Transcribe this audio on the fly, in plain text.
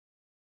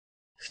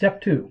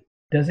Step 2.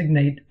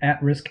 Designate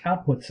at-risk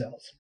output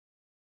cells.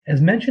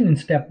 As mentioned in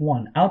Step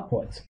 1,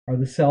 outputs are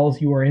the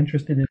cells you are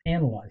interested in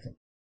analyzing.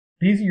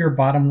 These are your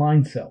bottom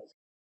line cells.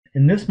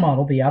 In this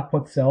model, the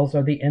output cells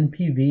are the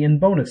NPV and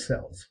bonus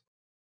cells.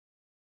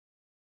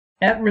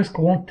 At-risk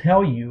won't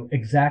tell you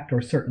exact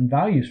or certain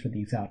values for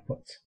these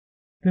outputs.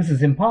 This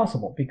is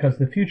impossible because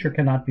the future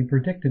cannot be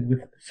predicted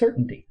with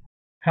certainty.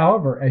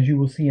 However, as you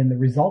will see in the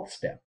results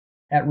step,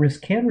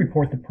 at-risk can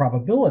report the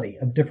probability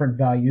of different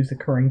values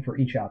occurring for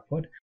each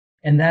output,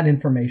 and that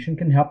information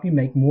can help you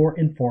make more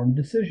informed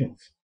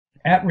decisions.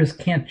 At-risk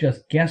can't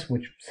just guess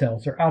which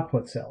cells are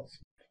output cells.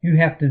 You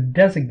have to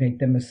designate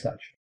them as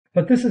such.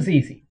 But this is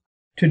easy.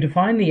 To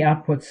define the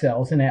output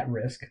cells in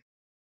at-risk,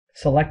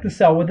 select the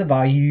cell with the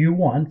value you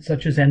want,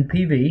 such as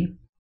NPV.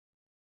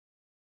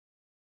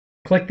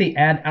 Click the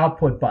Add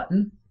Output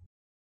button.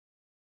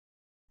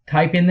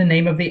 Type in the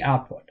name of the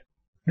output.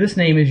 This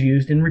name is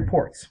used in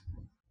reports.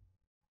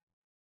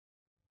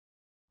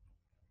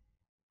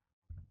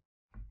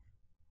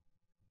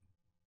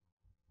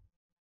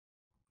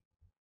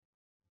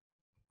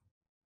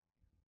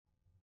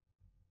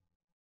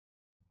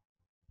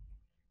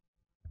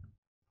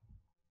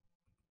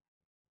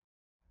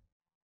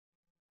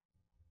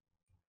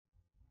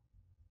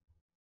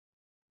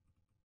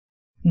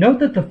 Note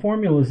that the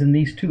formulas in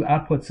these two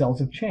output cells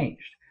have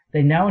changed.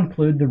 They now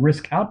include the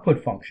risk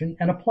output function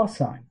and a plus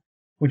sign,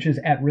 which is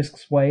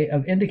at-risk's way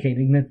of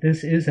indicating that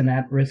this is an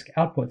at-risk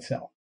output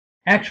cell.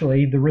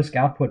 Actually, the risk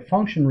output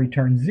function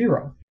returns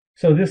 0,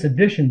 so this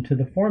addition to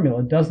the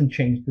formula doesn't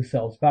change the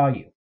cell's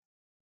value.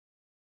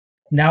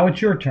 Now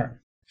it's your turn.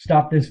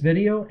 Stop this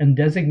video and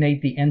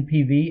designate the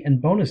NPV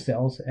and bonus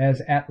cells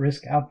as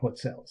at-risk output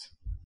cells.